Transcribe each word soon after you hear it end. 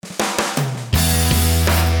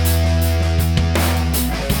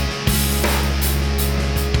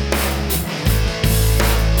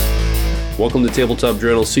Welcome to Tabletop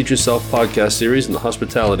Journal's Seat Yourself podcast series in the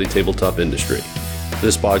hospitality tabletop industry.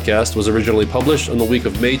 This podcast was originally published on the week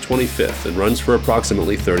of May 25th and runs for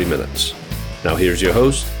approximately 30 minutes. Now here's your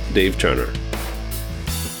host, Dave Turner.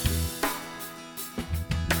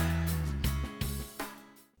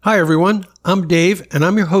 Hi everyone, I'm Dave and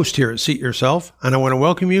I'm your host here at Seat Yourself, and I want to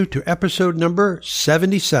welcome you to episode number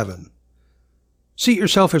 77. Seat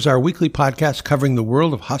Yourself is our weekly podcast covering the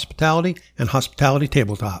world of hospitality and hospitality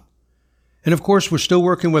tabletop. And of course, we're still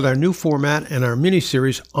working with our new format and our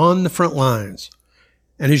mini-series On the Front Lines.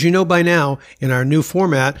 And as you know by now, in our new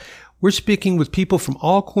format, we're speaking with people from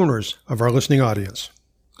all corners of our listening audience.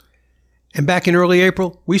 And back in early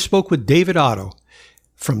April, we spoke with David Otto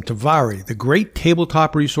from Tavari, the great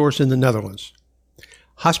tabletop resource in the Netherlands.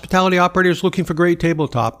 Hospitality operators looking for great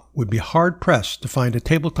tabletop would be hard-pressed to find a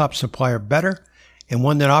tabletop supplier better and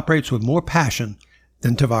one that operates with more passion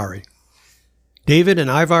than Tavari. David and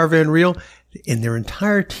Ivar Van Riel and their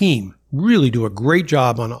entire team really do a great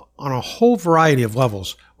job on a whole variety of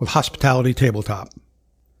levels with hospitality tabletop.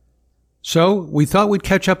 So we thought we'd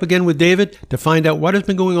catch up again with David to find out what has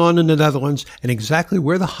been going on in the Netherlands and exactly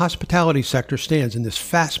where the hospitality sector stands in this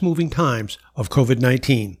fast-moving times of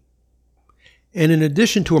COVID-19. And in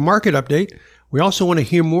addition to a market update, we also want to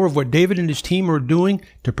hear more of what David and his team are doing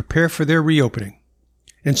to prepare for their reopening.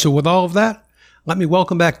 And so with all of that, let me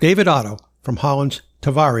welcome back David Otto from Holland's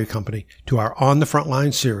Tavari Company to our On the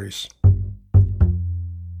Frontline series.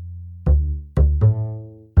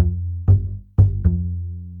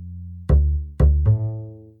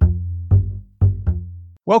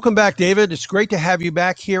 Welcome back, David. It's great to have you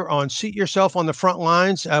back here on Seat Yourself on the Front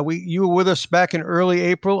Lines. You were with us back in early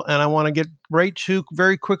April, and I want to get right to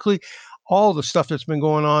very quickly all the stuff that's been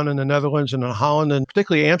going on in the Netherlands and in Holland, and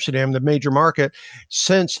particularly Amsterdam, the major market,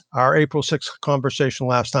 since our April 6th conversation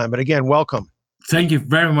last time. But again, welcome. Thank you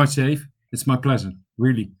very much, Dave. It's my pleasure,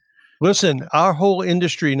 really. Listen, our whole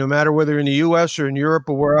industry, no matter whether in the U.S. or in Europe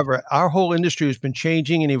or wherever, our whole industry has been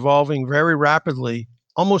changing and evolving very rapidly,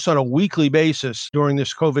 almost on a weekly basis during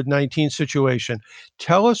this COVID-19 situation.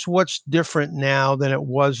 Tell us what's different now than it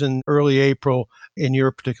was in early April in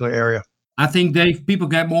your particular area. I think, Dave, people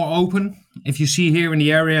get more open. If you see here in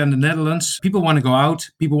the area in the Netherlands, people want to go out.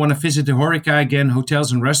 People want to visit the horeca again,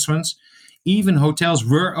 hotels and restaurants. Even hotels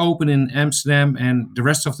were open in Amsterdam and the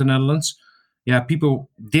rest of the Netherlands. Yeah, people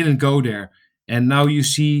didn't go there. And now you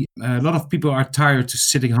see a lot of people are tired of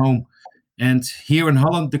sitting home. And here in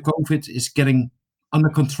Holland, the COVID is getting under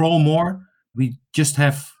control more. We just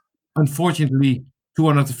have, unfortunately,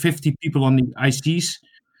 250 people on the ICs.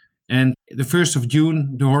 And the 1st of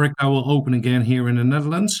June, the horeca will open again here in the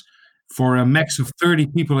Netherlands for a max of 30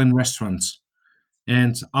 people in restaurants.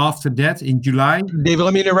 And after that, in July... David,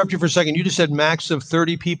 let me interrupt you for a second. You just said max of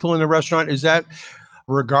 30 people in the restaurant. Is that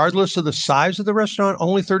regardless of the size of the restaurant,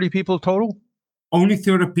 only 30 people total? Only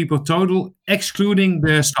 30 people total, excluding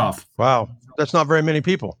the staff. Wow, that's not very many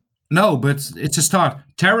people. No, but it's a start.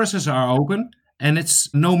 Terraces are open. And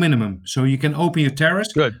it's no minimum. So you can open your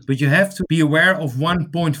terrace, Good. But you have to be aware of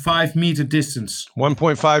 1.5 meter distance.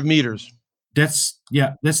 1.5 meters. That's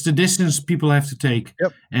the distance people have to take.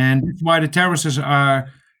 Yep. And that's why the terraces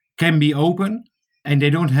can be open and they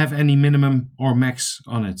don't have any minimum or max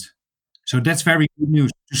on it. So that's very good news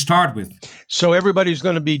to start with. So everybody's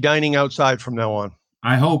going to be dining outside from now on.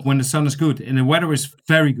 I hope when the sun is good. And the weather is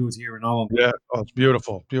very good here in Holland. Yeah, oh, it's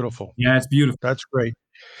beautiful, beautiful. Yeah, it's beautiful. That's great.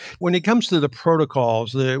 When it comes to the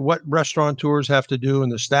protocols, what restaurateurs have to do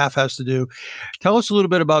and the staff has to do, tell us a little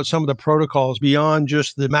bit about some of the protocols beyond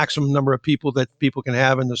just the maximum number of people that people can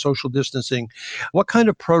have and the social distancing. What kind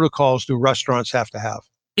of protocols do restaurants have to have?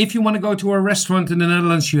 If you want to go to a restaurant in the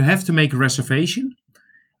Netherlands, you have to make a reservation.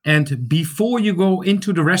 And before you go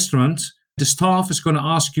into the restaurant, the staff is going to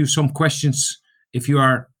ask you some questions if you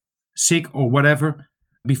are sick or whatever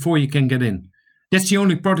before you can get in. That's the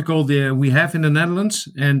only protocol we have in the Netherlands.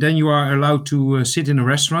 And then you are allowed to sit in a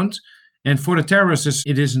restaurant. And for the terraces,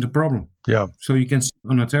 it isn't a problem. Yeah. So you can sit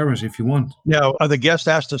on a terrace if you want. Now, are the guests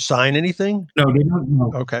asked to sign anything? No, they don't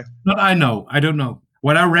know. Okay. Not I know. I don't know.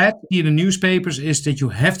 What I read in the newspapers is that you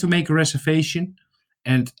have to make a reservation.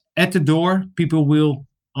 And at the door, people will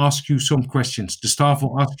ask you some questions. The staff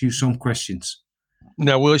will ask you some questions.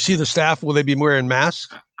 Now, will you see the staff? Will they be wearing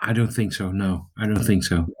masks? I don't think so. No, I don't think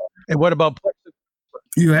so. And what about...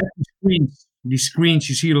 You have these screens,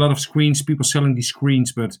 you see a lot of screens, people selling these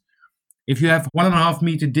screens, but if you have 1.5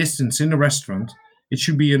 meter distance in the restaurant, it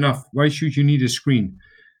should be enough. Why should you need a screen?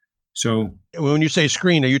 So when you say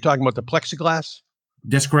screen, are you talking about the plexiglass?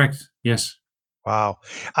 That's correct. Yes. Wow.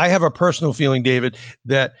 I have a personal feeling, David,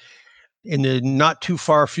 that in the not too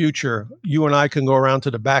far future, you and I can go around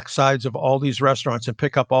to the back sides of all these restaurants and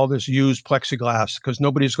pick up all this used plexiglass because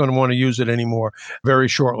nobody's going to want to use it anymore very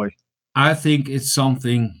shortly. I think it's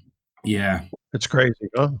something, yeah. It's crazy,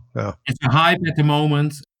 huh? Yeah. It's a hype at the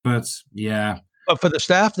moment, but yeah. But for the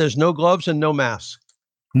staff, there's no gloves and no masks.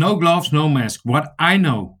 No gloves, no mask. What I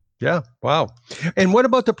know. Yeah. Wow. And what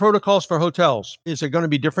about the protocols for hotels? Is there going to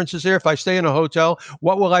be differences there? If I stay in a hotel,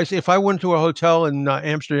 what will I say? If I went to a hotel in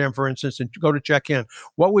Amsterdam, for instance, and go to check in,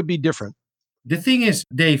 what would be different? The thing is,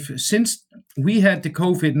 Dave, since we had the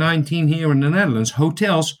COVID-19 here in the Netherlands,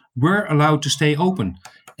 hotels were allowed to stay open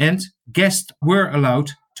and guests were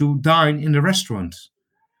allowed to dine in the restaurants.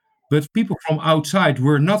 But people from outside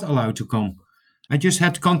were not allowed to come. I just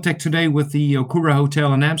had contact today with the Okura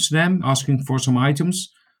Hotel in Amsterdam asking for some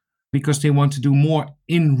items because they want to do more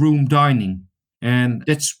in-room dining. And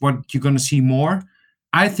that's what you're going to see more.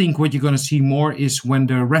 I think what you're going to see more is when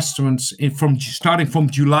the restaurants, starting from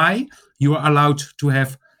July, you are allowed to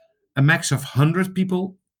have a max of 100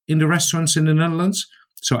 people in the restaurants in the Netherlands.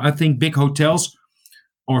 So I think big hotels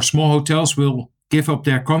or small hotels will give up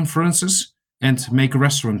their conferences and make a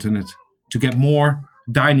restaurant in it to get more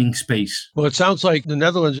dining space. Well, it sounds like the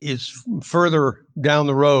Netherlands is further down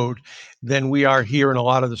the road than we are here in a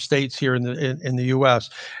lot of the states here in the U.S.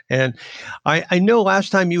 And I know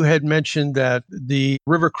last time you had mentioned that the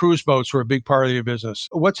river cruise boats were a big part of your business.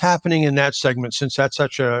 What's happening in that segment since that's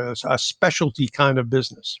such a specialty kind of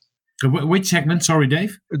business? Which segment? Sorry,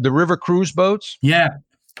 Dave? The river cruise boats? Yeah.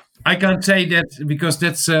 I can't say that because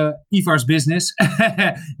that's Ivar's business.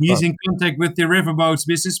 He's in contact with the riverboats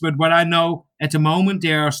business. But what I know at the moment,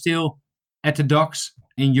 they are still at the docks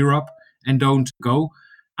in Europe and don't go.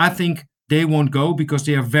 I think they won't go because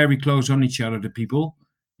they are very close on each other, the people.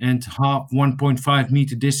 And 1.5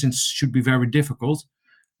 meter distance should be very difficult.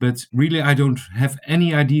 But really, I don't have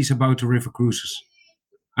any ideas about the river cruises.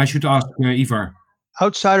 I should ask Ivar.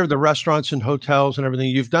 Outside of the restaurants and hotels and everything,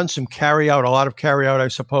 you've done some carry-out, a lot of carry-out, I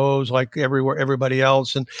suppose, like everybody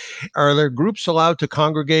else. And are there groups allowed to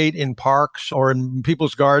congregate in parks or in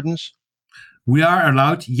people's gardens? We are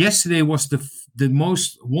allowed. Yesterday was the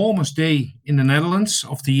most warmest day in the Netherlands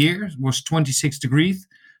of the year. It was 26 degrees.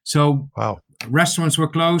 So wow. Restaurants were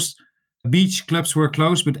closed, beach clubs were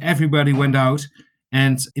closed, but everybody went out.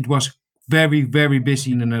 And it was very, very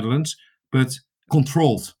busy in the Netherlands, but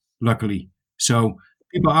controlled, luckily. So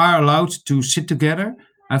people are allowed to sit together.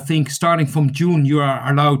 I think starting from June, you are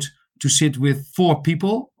allowed to sit with 4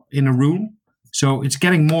 people in a room. So it's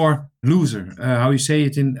getting more looser. How you say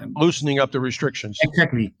it in loosening up the restrictions.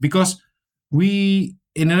 Exactly, because in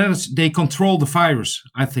the Netherlands they control the virus.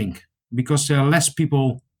 I think because there are less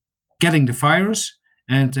people getting the virus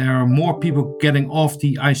and there are more people getting off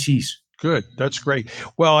the ICs. Good. That's great.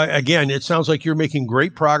 Well, again, it sounds like you're making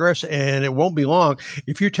great progress and it won't be long.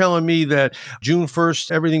 If you're telling me that June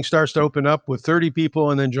 1st, everything starts to open up with 30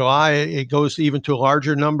 people and then July, it goes even to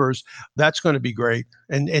larger numbers, that's going to be great.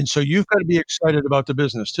 And so you've got to be excited about the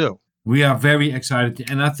business too. We are very excited.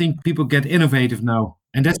 And I think people get innovative now.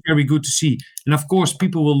 And that's very good to see. And of course,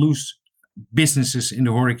 people will lose businesses in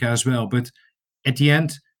the HoReCa as well. But at the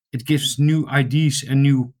end, it gives new ideas and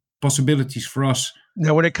new possibilities for us.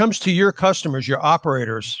 Now, when it comes to your customers, your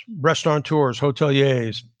operators, restaurateurs,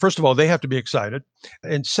 hoteliers, first of all, they have to be excited.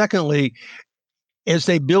 And secondly, as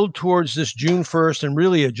they build towards this June 1st and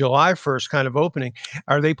really a July 1st kind of opening,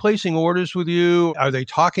 are they placing orders with you? Are they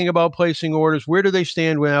talking about placing orders? Where do they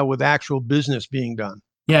stand now with actual business being done?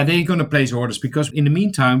 Yeah, they're going to place orders because in the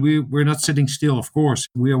meantime, we're not sitting still, of course.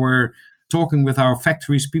 We were talking with our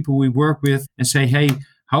factories, people we work with, and say, hey,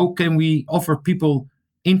 how can we offer people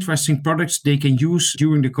interesting products they can use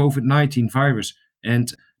during the COVID-19 virus?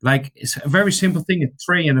 And like, it's a very simple thing, a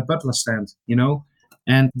tray and a butler stand,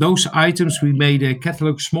 And those items, we made a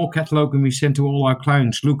catalog, small catalog, and we sent to all our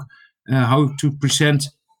clients, look, how to present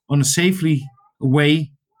on a safely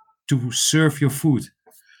way to serve your food.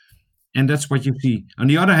 And that's what you see. On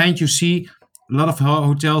the other hand, you see a lot of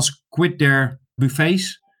hotels quit their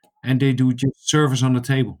buffets and they do just service on the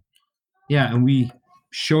table. Yeah, and we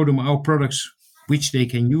show them our products which they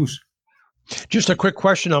can use. Just a quick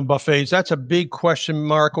question on buffets. That's a big question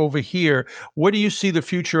mark over here. What do you see the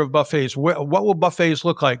future of buffets? What will buffets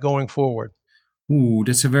look like going forward? Ooh,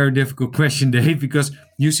 that's a very difficult question, Dave, because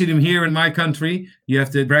you see them here in my country. You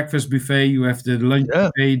have the breakfast buffet, you have the lunch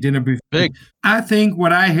buffet, dinner buffet. Big. I think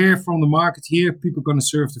what I hear from the market here, people are going to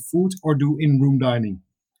serve the food or do in-room dining.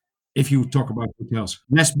 If you talk about hotels,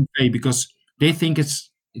 less buffet because they think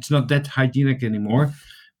it's not that hygienic anymore.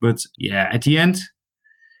 But yeah, at the end,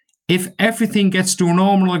 If everything gets to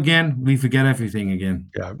normal again, we forget everything again.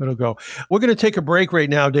 Yeah, it'll go. We're going to take a break right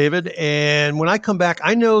now, David. And when I come back,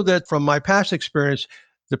 I know that from my past experience,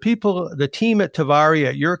 the team at Tavory,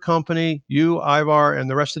 at your company, you, Ivar, and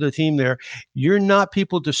the rest of the team there, you're not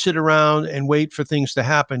people to sit around and wait for things to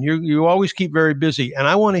happen. You always keep very busy. And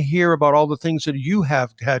I want to hear about all the things that you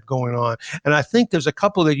have had going on. And I think there's a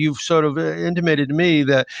couple that you've sort of intimated to me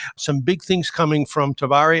that some big things coming from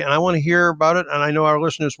Tavory, and I want to hear about it. And I know our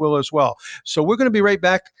listeners will as well. So we're going to be right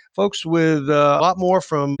back, folks, with a lot more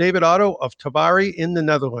from David Otto of Tavory in the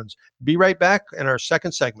Netherlands. Be right back in our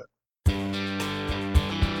second segment.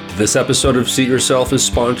 This episode of Seat Yourself is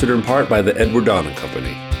sponsored in part by the Edward Don &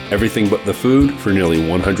 Company, everything but the food for nearly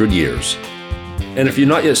 100 years. And if you're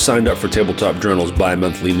not yet signed up for Tabletop Journal's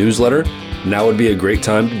bi-monthly newsletter, now would be a great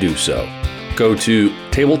time to do so. Go to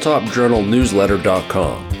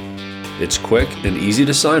tabletopjournalnewsletter.com. It's quick and easy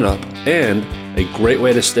to sign up, and a great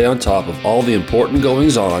way to stay on top of all the important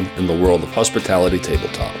goings-on in the world of hospitality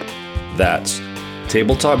tabletop. That's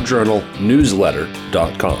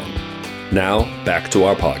tabletopjournalnewsletter.com. Now, back to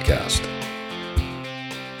our podcast.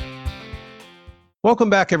 Welcome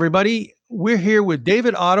back, everybody. We're here with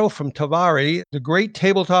David Otto from Tavory, the great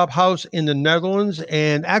tabletop house in the Netherlands.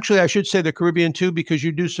 And actually, I should say the Caribbean too, because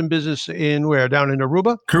you do some business in where? Down in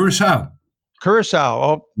Aruba? Curacao.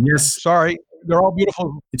 Oh, yes. Sorry. They're all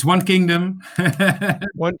beautiful. It's one kingdom.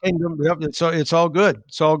 One kingdom. Yep. It's all good.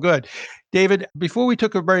 It's all good. David, before we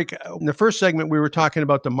took a break, in the first segment, we were talking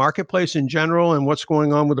about the marketplace in general and what's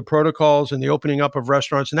going on with the protocols and the opening up of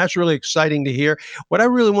restaurants. And that's really exciting to hear. What I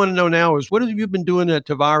really want to know now is what have you been doing at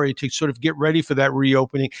Tavory to sort of get ready for that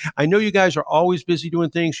reopening? I know you guys are always busy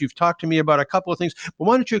doing things. You've talked to me about a couple of things, but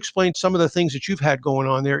why don't you explain some of the things that you've had going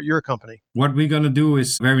on there at your company? What we're going to do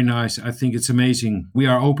is very nice. I think it's amazing. We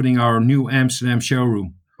are opening our new Amsterdam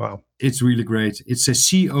showroom. Wow. It's really great. It's a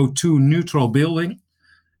CO2 neutral building,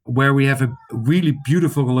 where we have a really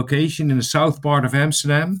beautiful location in the south part of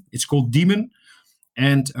Amsterdam. It's called Diemen.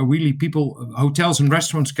 And really hotels and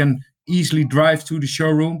restaurants can easily drive to the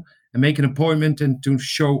showroom and make an appointment and to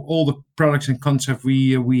show all the products and concepts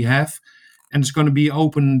we have. And it's going to be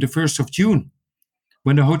open the 1st of June,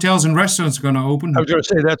 when the hotels and restaurants are going to open. I was going to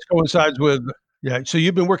say that coincides with, yeah. So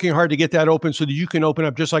you've been working hard to get that open so that you can open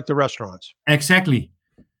up just like the restaurants. Exactly.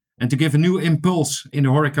 And to give a new impulse in the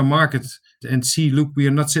HoReCa market and see, look, we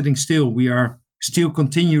are not sitting still. We are still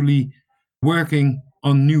continually working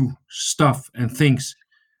on new stuff and things,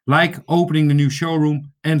 like opening the new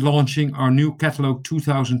showroom and launching our new catalog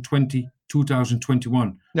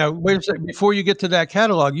 2020-2021. Now, wait a second. Before you get to that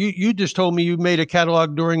catalog, you just told me you made a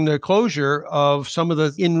catalog during the closure of some of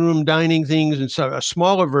the in-room dining things and a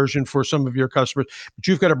smaller version for some of your customers. But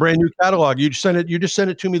you've got a brand new catalog. You just sent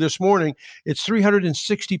it to me this morning. It's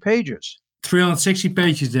 360 pages. 360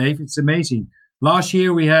 pages, Dave. It's amazing. Last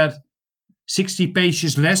year we had 60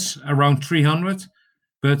 pages less, around 300.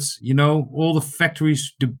 But, all the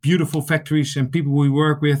factories, the beautiful factories and people we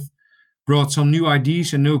work with, brought some new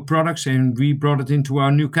ideas and new products, and we brought it into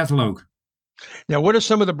our new catalog. Now, what are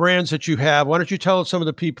some of the brands that you have? Why don't you tell some of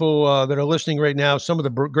the people that are listening right now, some of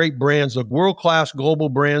the great brands, the world-class global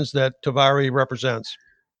brands that Tavory represents?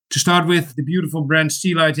 To start with, the beautiful brand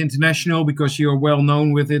Steelite International, because you're well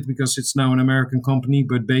known with it, because it's now an American company,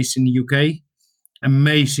 but based in the UK.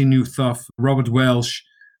 Amazing new stuff. Robert Welsh,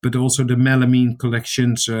 but also the Melamine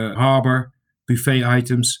collections, Harbor, buffet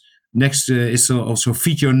items. Next is also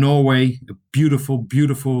Fitjo Norway, a beautiful,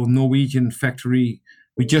 beautiful Norwegian factory.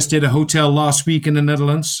 We just did a hotel last week in the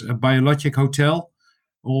Netherlands, a biologic hotel,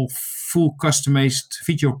 all full customized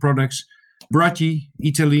Fitjo products. Bratti,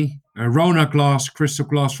 Italy, Rona glass, crystal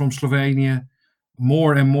glass from Slovenia,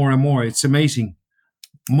 more and more and more. It's amazing.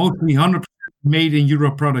 Mostly 100% made in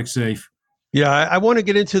Europe products, Dave. Yeah, I want to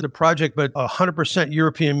get into the project, but 100%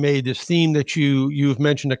 European made, this theme that you've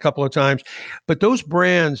mentioned a couple of times. But those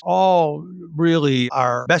brands all really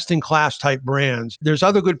are best in class type brands. There's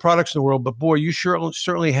other good products in the world, but boy, you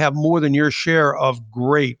certainly have more than your share of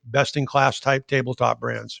great best in class type tabletop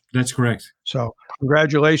brands. That's correct. So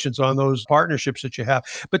congratulations on those partnerships that you have.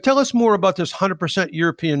 But tell us more about this 100%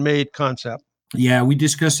 European made concept. Yeah, we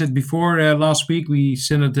discussed it before last week. We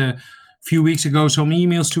sent it few weeks ago some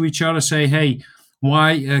emails to each other, say, hey,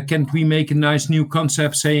 why can't we make a nice new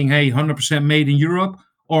concept saying, hey, 100% made in Europe,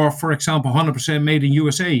 or for example 100% made in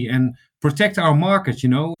USA, and protect our market,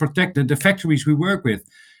 protect the factories we work with,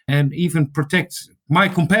 and even protect my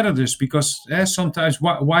competitors, because sometimes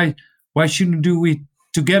why shouldn't do it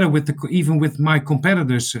together with even with my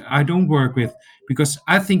competitors I don't work with, because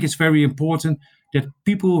I think it's very important that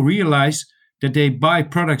people realize that they buy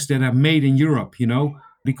products that are made in Europe,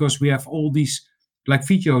 because we have all these Like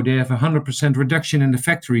Vitio, they have 100% reduction in the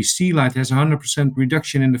factory. Steelite has 100%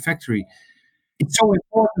 reduction in the factory. It's so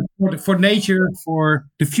important for nature, for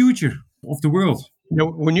the future of the world.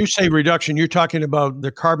 When you say reduction, you're talking about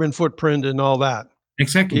the carbon footprint and all that,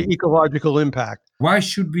 Exactly. ecological impact. Why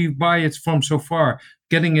should we buy it from so far,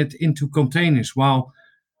 getting it into containers, while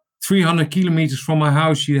 300 kilometers from my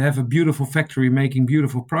house, you have a beautiful factory making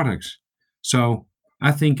beautiful products? So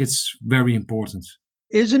I think it's very important.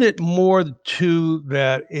 Isn't it more to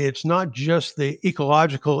that it's not just the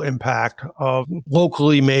ecological impact of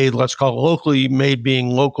locally made, let's call it locally made being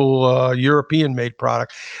local European made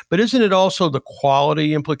product, but isn't it also the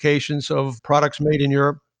quality implications of products made in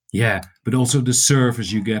Europe? Yeah, but also the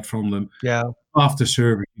service you get from them, Yeah. after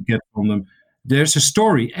service you get from them. There's a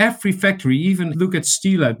story. Every factory, even look at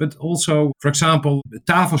Steelite, but also, for example,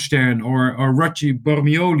 Tafelstern or Rocci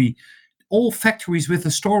Bormioli, all factories with a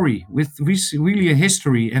story, with really a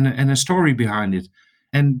history and a story behind it.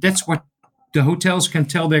 And that's what the hotels can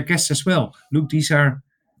tell their guests as well. Look, these are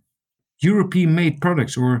European made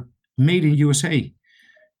products or made in USA,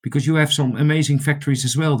 because you have some amazing factories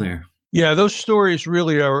as well there. Yeah, those stories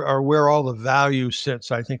really are where all the value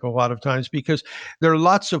sits, I think, a lot of times, because there are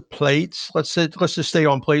lots of plates. Let's just stay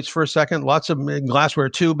on plates for a second. Lots of glassware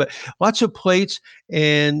too, but lots of plates.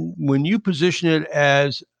 And when you position it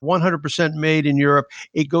as 100% made in Europe,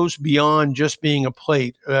 it goes beyond just being a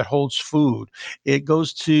plate that holds food. It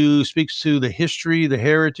speaks to the history, the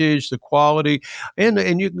heritage, the quality,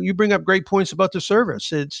 and you bring up great points about the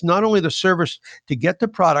service. It's not only the service to get the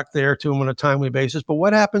product there to them on a timely basis, but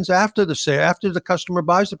what happens after the sale, after the customer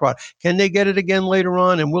buys the product? Can they get it again later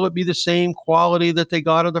on, and will it be the same quality that they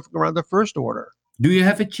got around the first order? Do you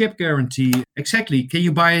have a chip guarantee? Exactly. Can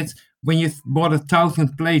you buy it when you bought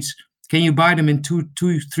 1,000 plates? Can you buy them in two,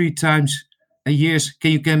 3 times a year?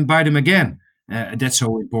 Can buy them again? That's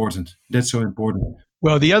so important. That's so important.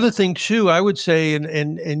 Well, the other thing too, I would say,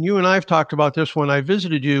 and you and I have talked about this when I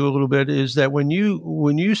visited you a little bit, is that when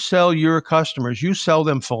you sell your customers, you sell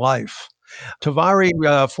them for life. Tavari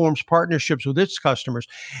forms partnerships with its customers.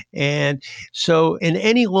 And so, in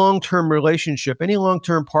any long term relationship, any long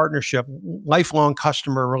term partnership, lifelong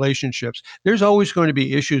customer relationships, there's always going to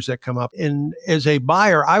be issues that come up. And as a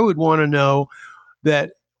buyer, I would want to know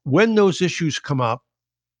that when those issues come up,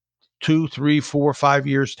 2, 3, 4, 5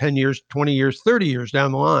 years, 10 years, 20 years, 30 years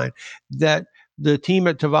down the line, that the team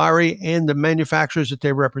at Tavari and the manufacturers that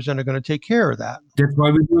they represent are going to take care of that. That's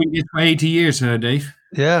why we're doing this for 80 years, Dave.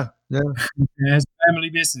 Yeah. Yeah. As a family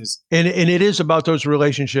business. And it is about those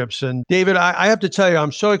relationships. And David, I have to tell you,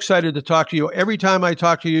 I'm so excited to talk to you. Every time I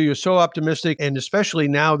talk to you, you're so optimistic. And especially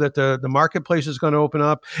now that the marketplace is going to open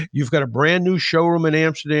up, you've got a brand new showroom in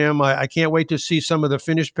Amsterdam. I can't wait to see some of the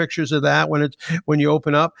finished pictures of that when you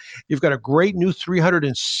open up. You've got a great new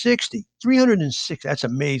 360, that's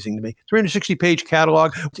amazing to me, 360 page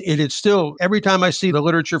catalog. It is still, every time I see the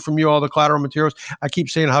literature from you, all the collateral materials, I keep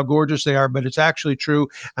saying how gorgeous they are, but it's actually true.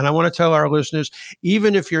 And I want to tell our listeners,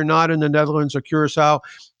 even if you're not in the Netherlands or Curacao,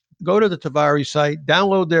 go to the Tavari site,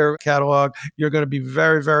 download their catalog. You're going to be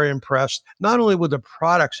very, very impressed, not only with the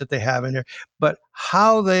products that they have in there, but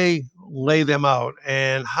how they lay them out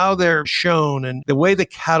and how they're shown and the way the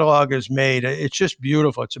catalog is made. It's just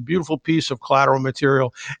beautiful. It's a beautiful piece of collateral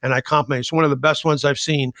material, and I compliment it. It's one of the best ones I've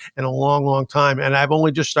seen in a long, long time, and I've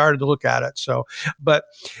only just started to look at it. So, but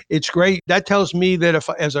it's great. That tells me that if,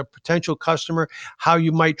 as a potential customer, how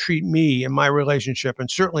you might treat me in my relationship,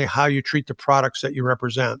 and certainly how you treat the products that you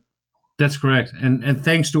represent. That's correct. And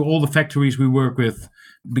thanks to all the factories we work with,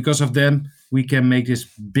 because of them, we can make this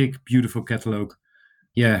big, beautiful catalog.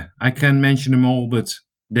 Yeah, I can't mention them all, but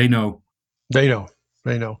they know. They know.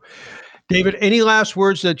 David, any last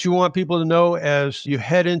words that you want people to know as you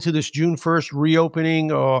head into this June 1st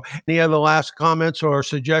reopening, or any other last comments or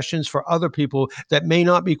suggestions for other people that may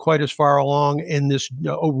not be quite as far along in this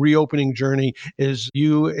reopening journey as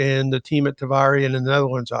you and the team at Tavari and in the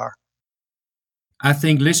Netherlands are? I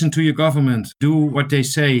think listen to your government, do what they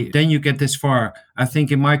say, then you get this far. I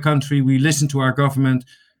think in my country, we listen to our government,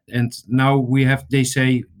 and now they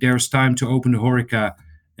say there's time to open the HoReCa,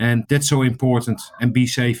 and that's so important. And be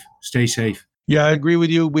safe, stay safe. Yeah, I agree with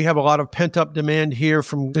you. We have a lot of pent up demand here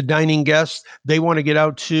from the dining guests. They want to get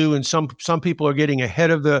out too, and some people are getting ahead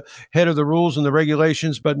of the rules and the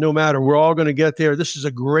regulations. But no matter, we're all going to get there. This is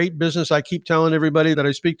a great business. I keep telling everybody that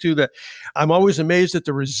I speak to that I'm always amazed at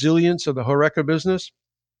the resilience of the HoReCa business,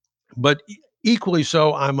 but equally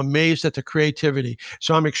so, I'm amazed at the creativity.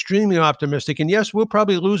 So I'm extremely optimistic. And yes, we'll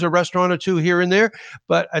probably lose a restaurant or two here and there,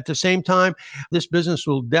 but at the same time, this business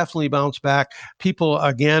will definitely bounce back. People,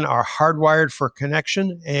 again, are hardwired for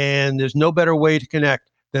connection, and there's no better way to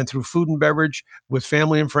connect than through food and beverage with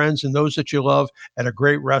family and friends and those that you love at a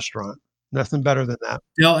great restaurant. Nothing better than that.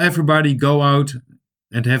 Tell everybody, go out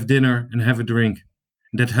and have dinner and have a drink.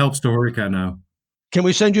 That helps the HoReCa now. Can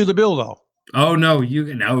we send you the bill, though? Oh, no,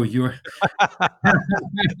 you're...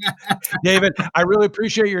 David, I really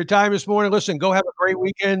appreciate your time this morning. Listen, go have a great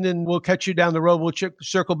weekend, and we'll catch you down the road. We'll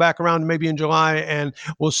circle back around maybe in July, and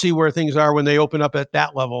we'll see where things are when they open up at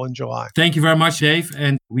that level in July. Thank you very much, Dave,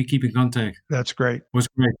 and we keep in contact. That's great. It was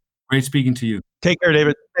great. Great speaking to you. Take care,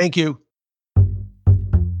 David. Thank you.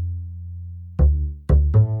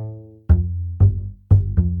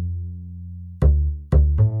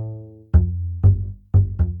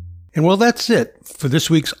 And well, that's it for this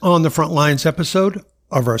week's On the Front Lines episode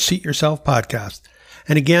of our Seat Yourself podcast.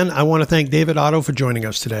 And again, I want to thank David Otto for joining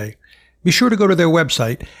us today. Be sure to go to their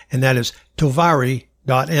website, and that is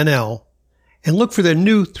tovari.nl, and look for their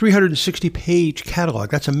new 360-page catalog.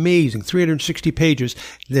 That's amazing, 360 pages.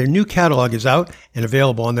 Their new catalog is out and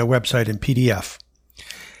available on their website in PDF.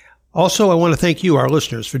 Also, I want to thank you, our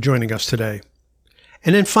listeners, for joining us today.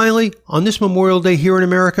 And then finally, on this Memorial Day here in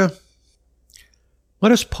America,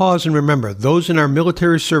 let us pause and remember those in our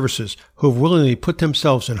military services who have willingly put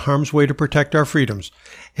themselves in harm's way to protect our freedoms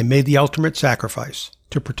and made the ultimate sacrifice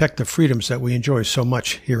to protect the freedoms that we enjoy so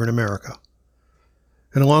much here in America.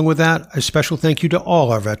 And along with that, a special thank you to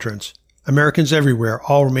all our veterans. Americans everywhere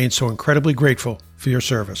all remain so incredibly grateful for your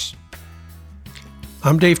service.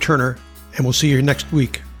 I'm Dave Turner, and we'll see you next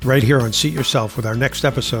week right here on Seat Yourself with our next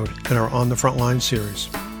episode in our On the Front Line series.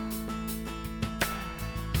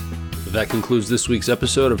 That concludes this week's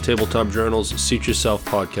episode of Tabletop Journal's Seat Yourself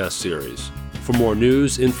podcast series. For more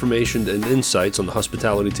news, information, and insights on the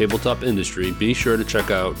hospitality tabletop industry, be sure to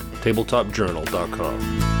check out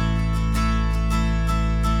tabletopjournal.com.